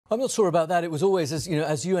I'm not sure about that. It was always, as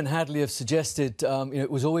you and Hadley have suggested,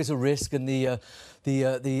 it was always a risk, and the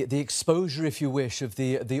exposure, if you wish, of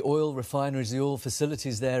the oil refineries, the oil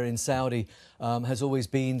facilities there in Saudi has always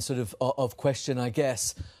been sort of question, I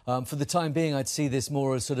guess. For the time being, I'd see this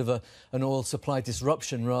more as sort of an oil supply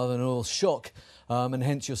disruption rather than an oil shock. And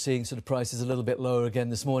hence you're seeing sort of prices a little bit lower again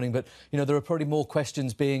this morning. But, there are probably more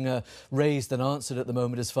questions being raised than answered at the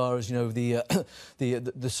moment as far as, the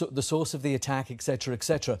source of the attack, etc.,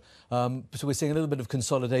 etc. So we're seeing a little bit of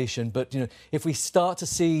consolidation. But, if we start to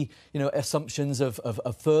see, assumptions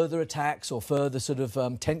of further attacks or further sort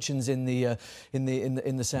of tensions in the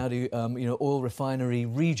Saudi, oil refinery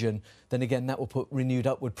region, then again that will put renewed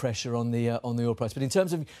upward pressure on the oil price. But in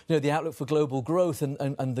terms of the outlook for global growth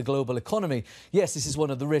and the global economy, yes, this is one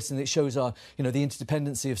of the risks, and it shows our the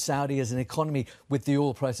interdependency of Saudi as an economy with the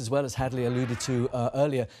oil price, as well as Hadley alluded to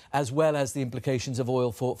earlier, as well as the implications of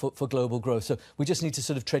oil for global growth. So we just need to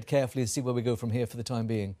sort of tread carefully and see where we go from here for the time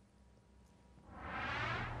being.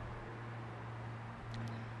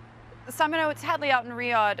 Simon, it's Hadley out in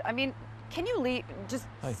Riyadh. I mean, can you just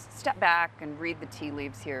step back and read the tea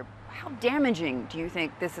leaves here? How damaging do you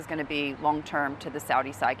think this is going to be long-term to the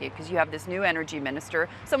Saudi psyche? Because you have this new energy minister,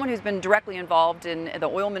 someone who's been directly involved in the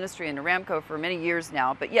oil ministry and Aramco for many years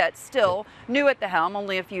now, but yet still new at the helm,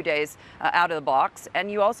 only a few days out of the box. And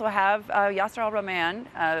you also have Yasser Al-Rahman,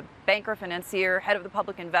 banker, financier, head of the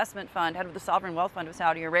Public Investment Fund, head of the Sovereign Wealth Fund of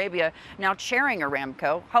Saudi Arabia, now chairing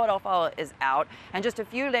Aramco. Khalid Al-Falih is out. And just a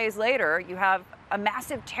few days later, you have a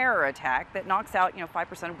massive terror attack that knocks out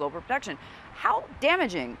 5% of global production. How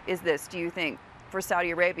damaging is this, do you think, for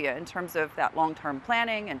Saudi Arabia in terms of that long-term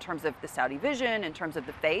planning, in terms of the Saudi vision, in terms of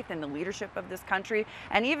the faith and the leadership of this country,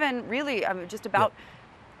 and even really just about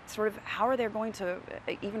sort of how are they going to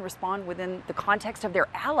even respond within the context of their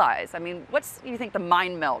allies? I mean, what's, do you think, the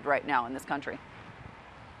mind meld right now in this country?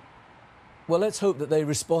 Well, let's hope that they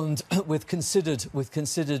respond with considered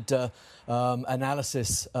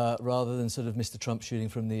analysis rather than sort of Mr. Trump shooting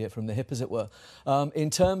from the hip, as it were. In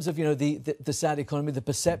terms of the Saudi economy, the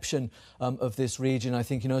perception of this region, I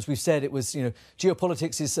think as we've said, it was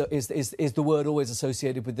geopolitics is the word always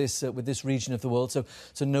associated with this region of the world.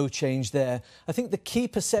 So no change there. I think the key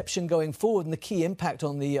perception going forward and the key impact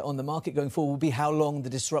on the market going forward will be how long the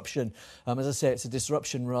disruption. As I say, it's a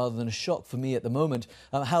disruption rather than a shock for me at the moment.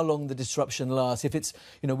 How long the disruption lasts. If it's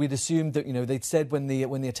we'd assumed that they'd said when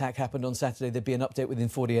the attack happened on Saturday there'd be an update within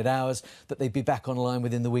 48 hours, that they'd be back online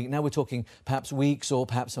within the week. Now we're talking perhaps weeks or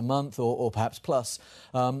perhaps a month or perhaps plus.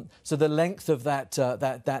 So the length of that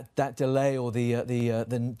delay or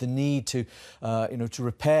the need to to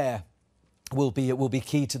repair will be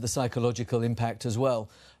key to the psychological impact as well.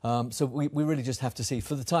 So we really just have to see.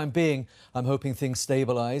 For the time being, I'm hoping things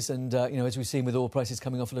stabilise, and as we've seen with oil prices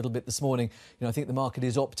coming off a little bit this morning, I think the market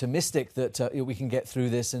is optimistic that we can get through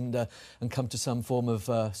this and come to some form of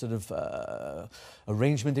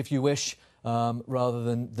arrangement, if you wish, rather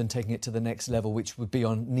than taking it to the next level, which would be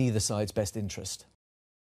on neither side's best interest.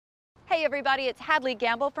 Hey everybody, it's Hadley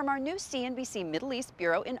Gamble from our new CNBC Middle East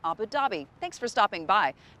Bureau in Abu Dhabi. Thanks for stopping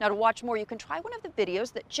by. Now to watch more, you can try one of the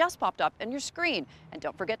videos that just popped up on your screen. And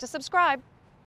don't forget to subscribe.